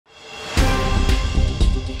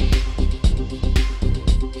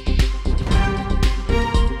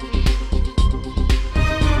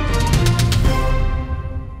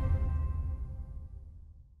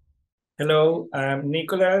Hello, I'm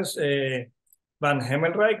Nicolas van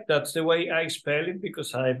Hemelryck. That's the way I spell it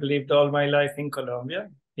because I've lived all my life in Colombia,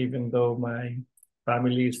 even though my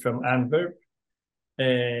family is from Antwerp.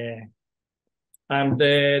 I'm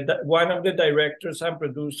one of the directors and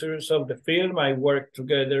producers of the film. I work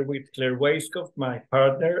together with Claire Weiskopf, my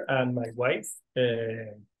partner, and my wife.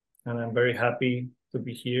 And I'm very happy to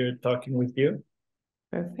be here talking with you.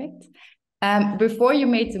 Perfect. Before you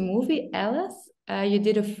made the movie, Alice, you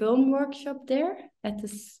did a film workshop there at the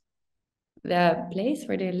place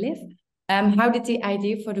where they live. How did the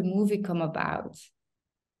idea for the movie come about?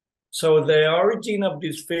 So the origin of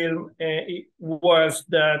this film was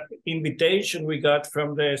that invitation we got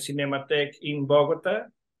from the Cinematheque in Bogota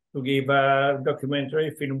to give a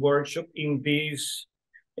documentary film workshop in this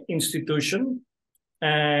institution.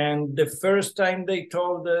 And the first time they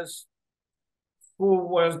told us who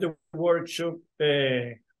was the workshop,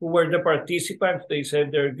 who were the participants, they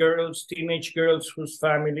said they're girls, teenage girls whose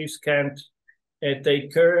families can't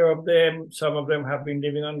take care of them. Some of them have been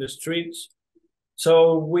living on the streets.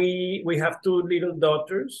 So we have two little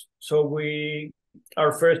daughters. So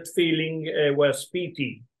our first feeling was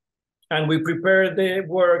pity, and we prepared the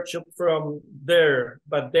workshop from there.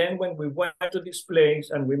 But then when we went to this place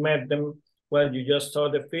and we met them, well, you just saw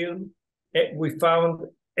the film, we found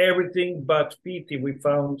everything but pity. We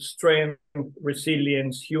found strength,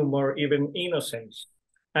 resilience, humor, even innocence.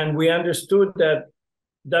 And we understood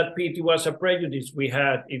that pity was a prejudice we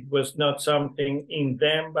had. It was not something in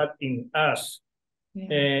them, but in us.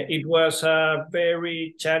 Yeah. It was a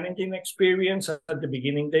very challenging experience. At the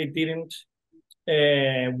beginning, they didn't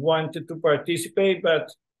wanted to participate, but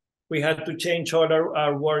we had to change all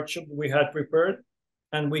our workshop we had prepared,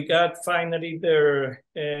 and we got finally their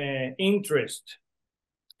interest,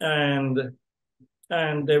 and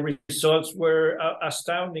the results were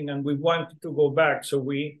astounding, and we wanted to go back. So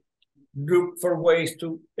we looked for ways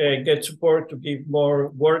to get support to give more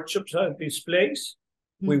workshops at this place.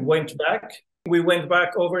 Mm-hmm. We went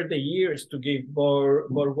back over the years to give more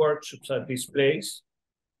workshops at this place.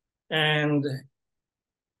 And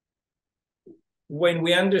when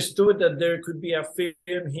we understood that there could be a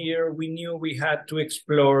film here, we knew we had to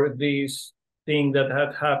explore this thing that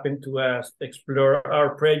had happened to us, explore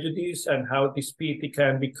our prejudice and how this pity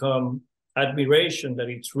can become admiration, that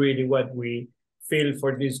it's really what we feel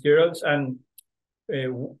for these girls. And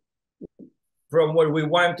from where we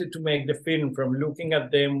wanted to make the film, from looking at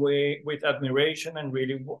them with admiration and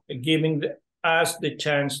really giving us the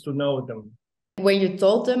chance to know them. When you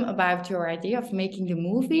told them about your idea of making the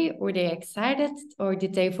movie, were they excited, or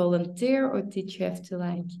did they volunteer, or did you have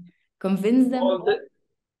to convince them?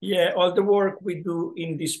 All the work we do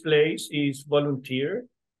in this place is volunteer.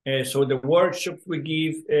 So the workshops we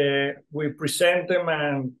give, we present them,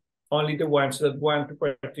 and only the ones that want to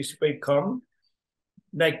participate come.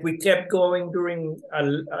 We kept going during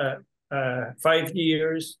 5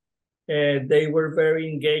 years. They were very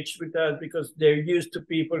engaged with us because they're used to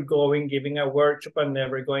people going, giving a workshop and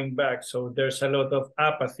never going back. So there's a lot of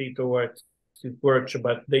apathy towards the workshop,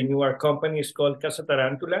 but they knew our company is called Casa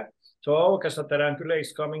Tarantula. So, Casa Tarantula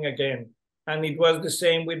is coming again. And it was the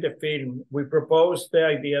same with the film. We proposed the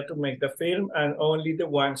idea to make the film, and only the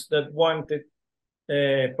ones that wanted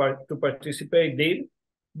to participate did.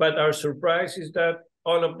 But our surprise is that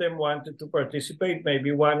all of them wanted to participate.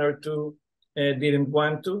 Maybe one or two didn't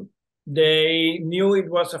want to. They knew it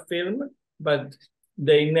was a film, but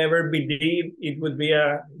they never believed it would be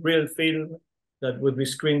a real film that would be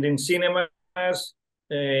screened in cinemas.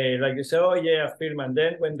 They said, oh yeah, a film. And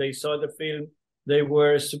then when they saw the film, they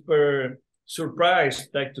were super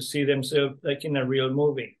surprised, to see themselves in a real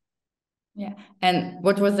movie. Yeah. And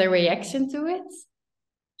what was their reaction to it?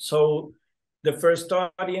 So the first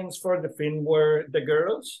audience for the film were the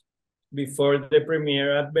girls. Before the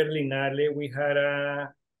premiere at Berlinale, we had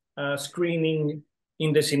a screening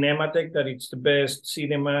in the Cinematheque, that it's the best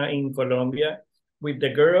cinema in Colombia, with the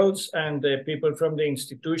girls and the people from the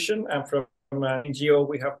institution and from an NGO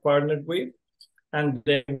we have partnered with. And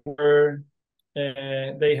they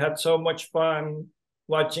had so much fun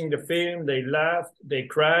watching the film. They laughed, they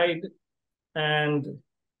cried, and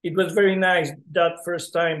it was very nice that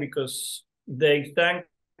first time because they thanked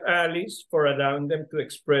Alice for allowing them to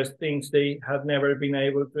express things they had never been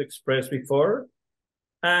able to express before.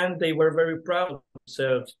 And they were very proud of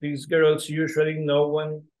themselves. These girls, usually no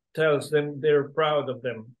one tells them they're proud of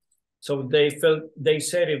them. So they said,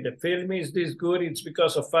 if the film is this good, it's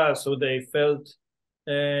because of us. So they felt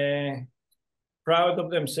proud of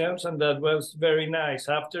themselves, and that was very nice.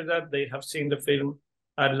 After that, they have seen the film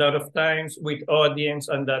a lot of times with audience,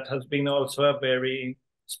 and that has been also a very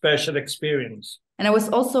special experience. And I was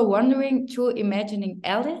also wondering, through imagining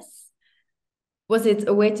Alice, was it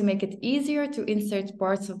a way to make it easier to insert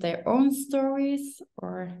parts of their own stories,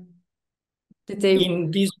 or did they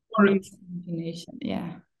In this use imagination?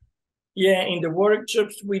 Yeah. Yeah, in the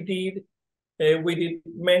workshops we did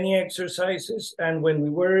many exercises, and when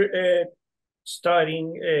we were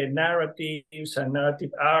studying narratives and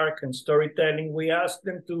narrative arc and storytelling, we asked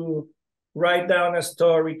them to write down a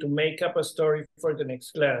story, to make up a story for the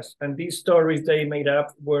next class. And these stories they made up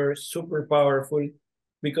were super powerful,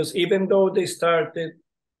 because even though they started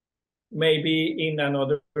maybe in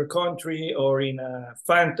another country or in a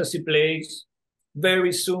fantasy place,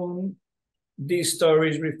 very soon these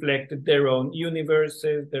stories reflected their own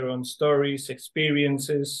universes, their own stories,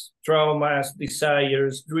 experiences, traumas,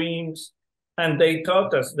 desires, dreams. And they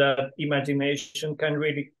taught us that imagination can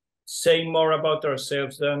really say more about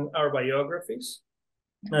ourselves than our biographies,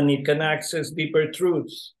 and it can access deeper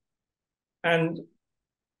truths. And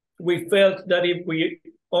we felt that if we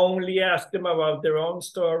only asked them about their own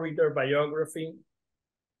story, their biography,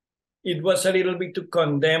 it was a little bit to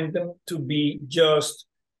condemn them to be just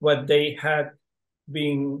what they had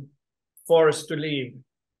been forced to live.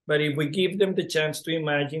 But if we give them the chance to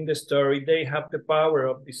imagine the story, they have the power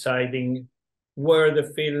of deciding where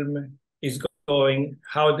the film is going,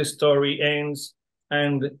 how the story ends.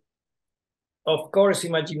 And of course,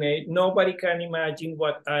 nobody can imagine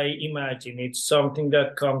what I imagine. It's something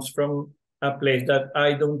that comes from a place that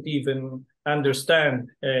I don't even understand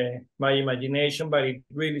my imagination, but it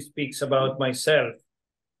really speaks about myself.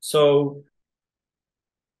 So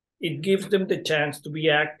it gives them the chance to be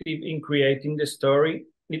active in creating the story.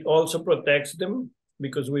 It also protects them,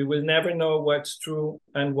 because we will never know what's true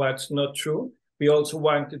and what's not true. We also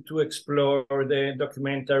wanted to explore the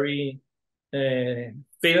documentary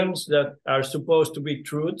films that are supposed to be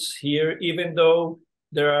truths here, even though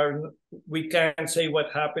we can't say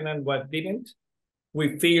what happened and what didn't.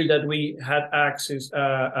 We feel that we had access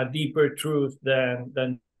a deeper truth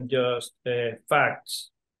than just facts.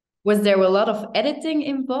 Was there a lot of editing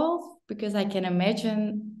involved? Because I can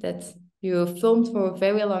imagine that you filmed for a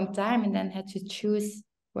very long time and then had to choose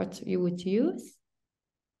what you would use.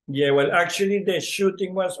 Yeah, well, actually, the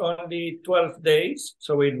shooting was only 12 days.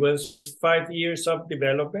 So it was 5 years of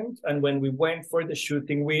development. And when we went for the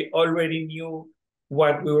shooting, we already knew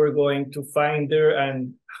what we were going to find there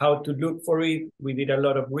and how to look for it. We did a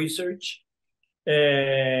lot of research.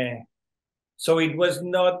 So it was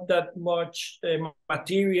not that much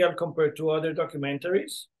material compared to other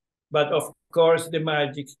documentaries. But of course, the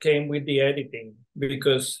magic came with the editing,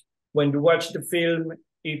 because when you watch the film,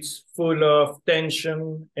 it's full of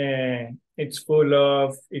tension, it's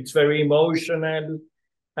very emotional,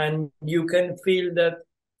 and you can feel that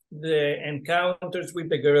the encounters with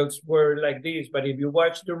the girls were like this. But if you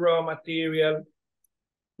watch the raw material,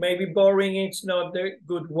 maybe boring, it's not the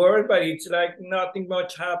good word, but it's like nothing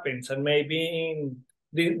much happens. And maybe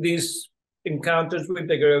these encounters with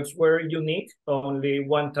the girls were unique. Only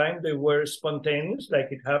one time they were spontaneous,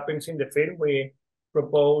 like it happens in the film. We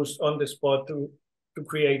proposed on the spot to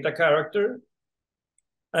create a character.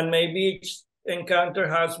 And maybe each encounter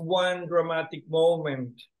has one dramatic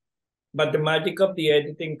moment. But the magic of the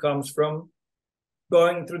editing comes from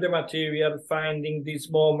going through the material, finding these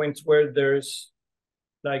moments where there's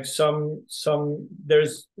like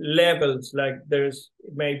there's levels, like there's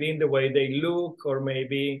maybe in the way they look, or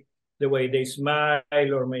maybe the way they smile,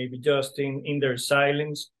 or maybe just in their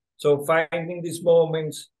silence. So finding these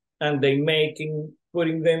moments and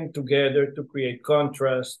putting them together to create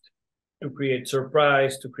contrast, to create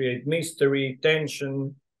surprise, to create mystery,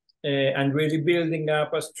 tension, and really building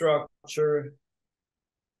up a structure,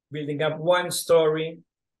 building up one story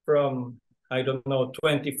from, I don't know,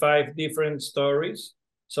 25 different stories.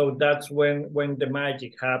 So that's when the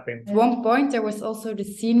magic happened. At one point, there was also the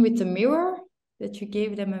scene with the mirror, that you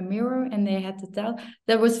gave them a mirror and they had to tell.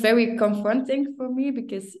 That was very confronting for me,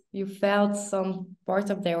 because you felt some part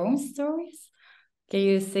of their own stories. Can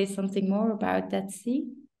you say something more about that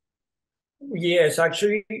scene? Yes,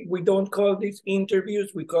 actually, we don't call these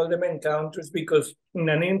interviews, we call them encounters, because in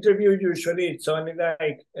an interview, usually it's only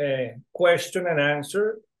like a question and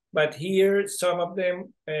answer. But here, some of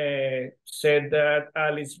them said that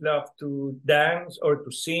Alice loved to dance or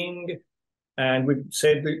to sing. And we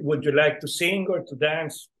said, would you like to sing or to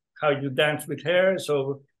dance? How you dance with her?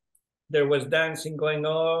 So there was dancing going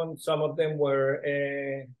on. Some of them were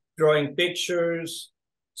drawing pictures.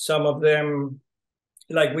 Some of them,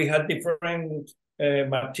 like we had different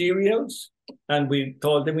materials, and we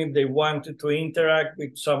told them if they wanted to interact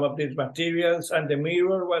with some of these materials. And the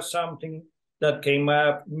mirror was something that came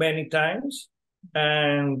up many times.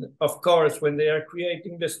 And of course, when they are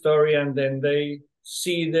creating the story and then they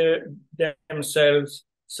see themselves,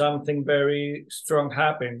 something very strong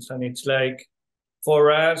happens. And it's like,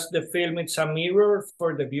 for us, the film, it's a mirror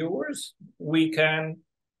for the viewers. We can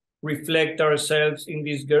reflect ourselves in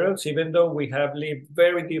these girls, even though we have lived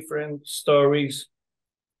very different stories.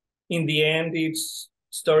 In the end, it's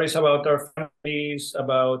stories about our families,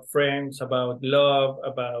 about friends, about love,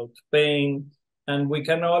 about pain, and we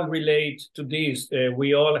can all relate to this.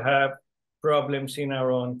 We all have problems in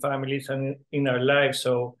our own families and in our lives,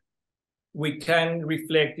 so we can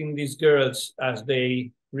reflect in these girls as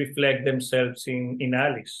they reflect themselves in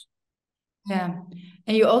Alice. Yeah.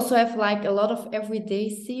 And you also have like a lot of everyday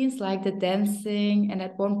scenes, like the dancing, and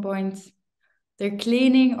at one point they're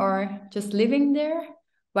cleaning or just living there.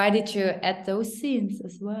 Why did you add those scenes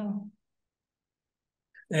as well?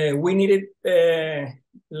 We needed,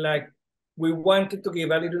 like, we wanted to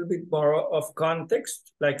give a little bit more of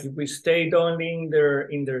context. Like, if we stayed only in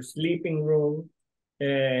their sleeping room,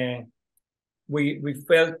 we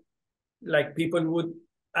felt like people would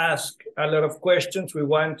ask a lot of questions. We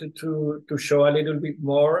wanted to show a little bit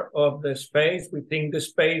more of the space. We think the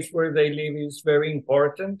space where they live is very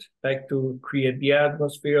important, like to create the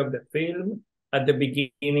atmosphere of the film. At the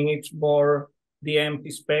beginning, it's more the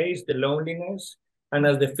empty space, the loneliness. And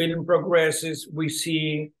as the film progresses, we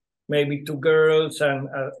see maybe two girls, and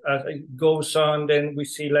as it goes on, then we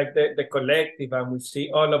see like the collective, and we see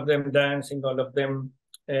all of them dancing, all of them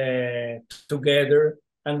together.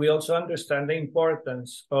 And we also understand the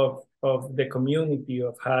importance of the community,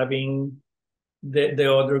 of having the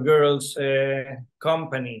other girls'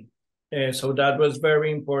 company. So that was very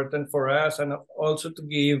important for us, and also to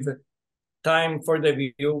give time for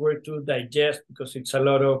the viewer to digest, because it's a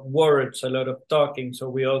lot of words, a lot of talking. So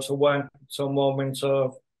we also want some moments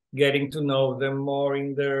of getting to know them more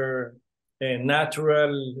in their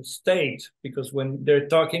natural state, because when they're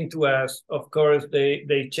talking to us, of course,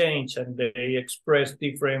 they change and they express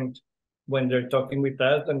different when they're talking with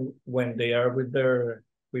us and when they are with their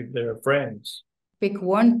friends. Pick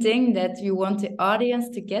one thing that you want the audience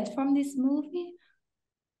to get from this movie.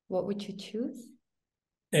 What would you choose?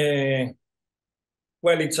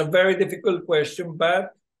 Well, it's a very difficult question,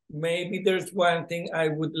 but maybe there's one thing I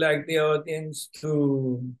would like the audience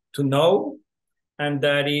to know, and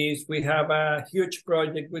that is we have a huge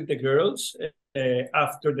project with the girls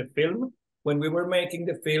after the film. When we were making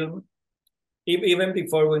the film, even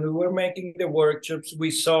before, when we were making the workshops, we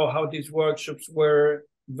saw how these workshops were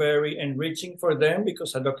very enriching for them,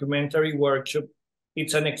 because a documentary workshop,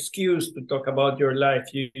 it's an excuse to talk about your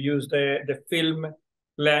life. You use the film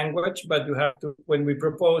language, but you have to, when we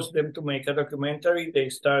propose them to make a documentary, they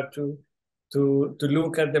start to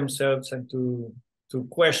look at themselves and to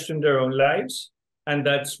question their own lives. And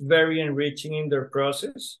that's very enriching in their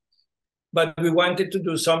process. But we wanted to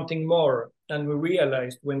do something more. And we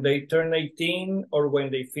realized when they turn 18, or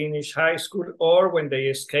when they finish high school, or when they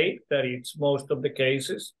escape, that it's most of the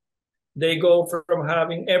cases, they go from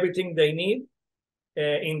having everything they need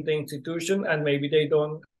in the institution, and maybe they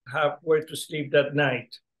don't have where to sleep that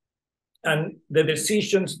night. And the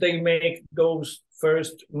decisions they make those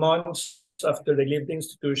first months after they leave the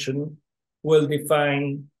institution will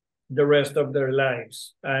define the rest of their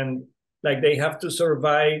lives. And like, they have to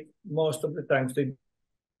survive most of the times. They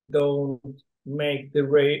don't make the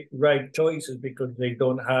right choices because they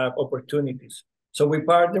don't have opportunities. So we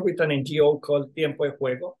partner with an NGO called Tiempo de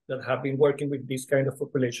Juego that have been working with this kind of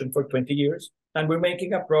population for 20 years. And we're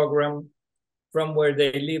making a program from where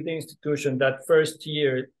they leave the institution that first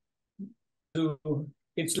year to,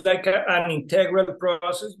 it's like an integral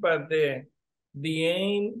process, but the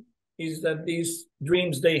aim is that these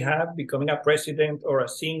dreams they have, becoming a president or a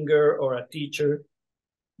singer or a teacher,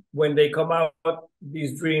 when they come out,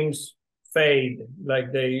 these dreams fade,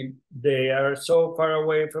 like they are so far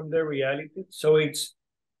away from their reality. So it's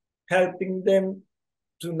helping them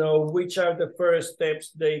to know which are the first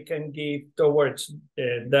steps they can give towards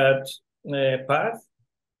that path.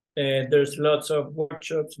 There's lots of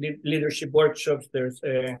workshops, leadership workshops. There's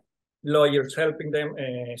lawyers helping them,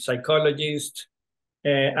 psychologists,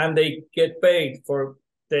 and they get paid for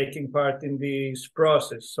taking part in this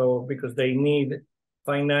process. So because they need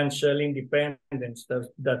financial independence,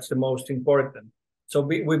 that's the most important. So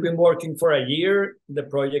we've been working for a year. The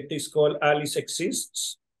project is called Alice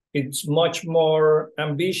Exists. It's much more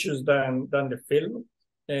ambitious than the film.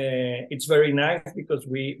 It's very nice because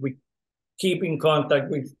we keep in contact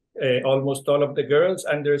with almost all of the girls,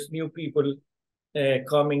 and there's new people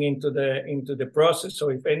coming into the process. So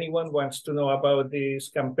if anyone wants to know about this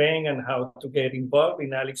campaign and how to get involved, in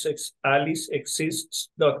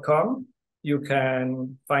aliceexists.com, you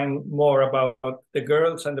can find more about the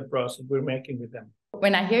girls and the process we're making with them.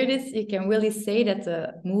 When I hear this, you can really say that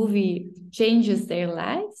the movie changes their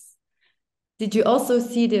lives. Did you also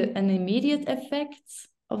see an immediate effect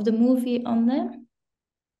of the movie on them?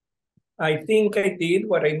 I think I did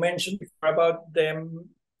what I mentioned before about them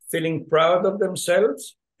feeling proud of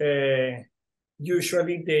themselves.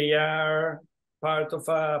 Usually they are part of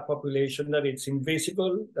a population that it's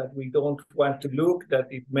invisible, that we don't want to look, that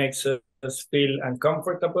it makes us feel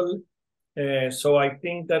uncomfortable. So I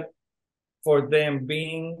think that for them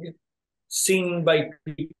being seen by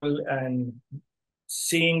people and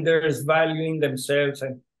seeing there's value in themselves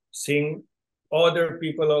and seeing other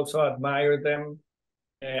people also admire them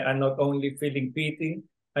and not only feeling pity,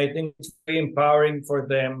 I think it's very empowering for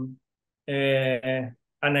them.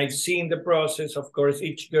 And I've seen the process. Of course,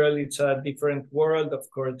 each girl, it's a different world. Of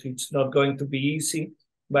course, it's not going to be easy,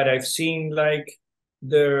 but I've seen like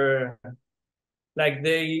they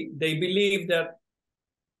believe that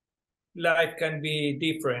life can be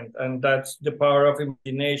different, and that's the power of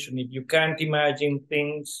imagination. If you can't imagine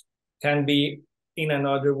things can be in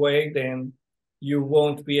another way, then you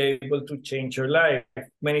won't be able to change your life.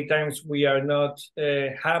 Many times we are not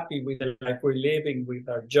happy with the life we're living, with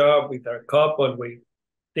our job, with our couple, with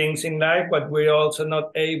things in life, but we're also not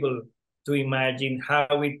able to imagine how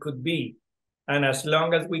it could be. And as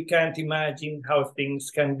long as we can't imagine how things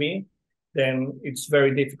can be, then it's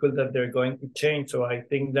very difficult that they're going to change. So I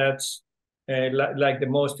think that's like the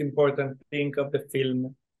most important thing of the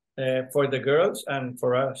film for the girls and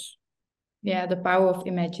for us. Yeah, the power of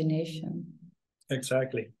imagination.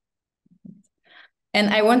 Exactly. And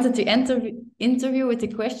I wanted to interview with the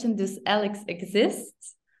question, does Alex exist?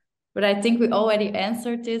 But I think we already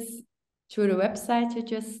answered this through the website you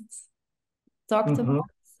just talked about.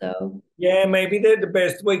 So yeah, maybe the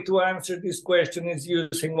best way to answer this question is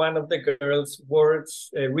using one of the girls' words.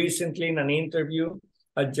 Recently in an interview,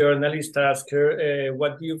 a journalist asked her,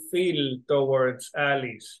 what do you feel towards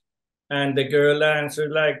Alice? And the girl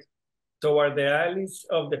answered like, toward the Alice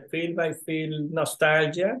of the film, I feel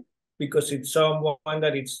nostalgia because it's someone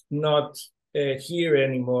that it's not here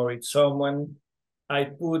anymore. It's someone I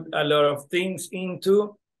put a lot of things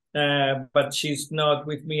into, but she's not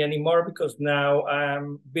with me anymore because now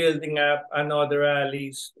I'm building up another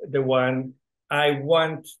Alice, the one I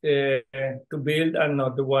want to build and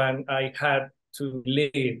not the one I had to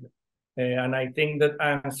live. And I think that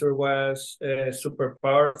answer was super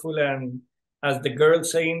powerful. And as the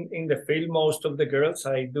girls say in the film, most of the girls,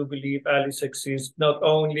 I do believe Alice exists not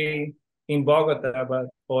only in Bogota, but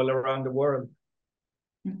all around the world.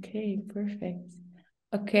 Okay, perfect.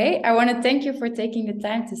 Okay, I want to thank you for taking the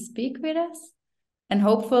time to speak with us. And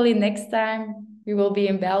hopefully next time we will be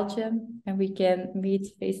in Belgium and we can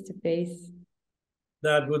meet face to face.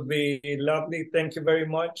 That would be lovely. Thank you very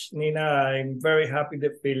much, Nina. I'm very happy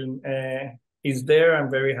the film is there.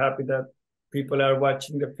 I'm very happy that people are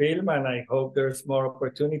watching the film, and I hope there's more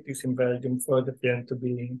opportunities in Belgium for the film to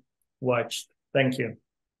be watched. Thank you.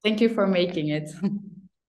 Thank you for making it.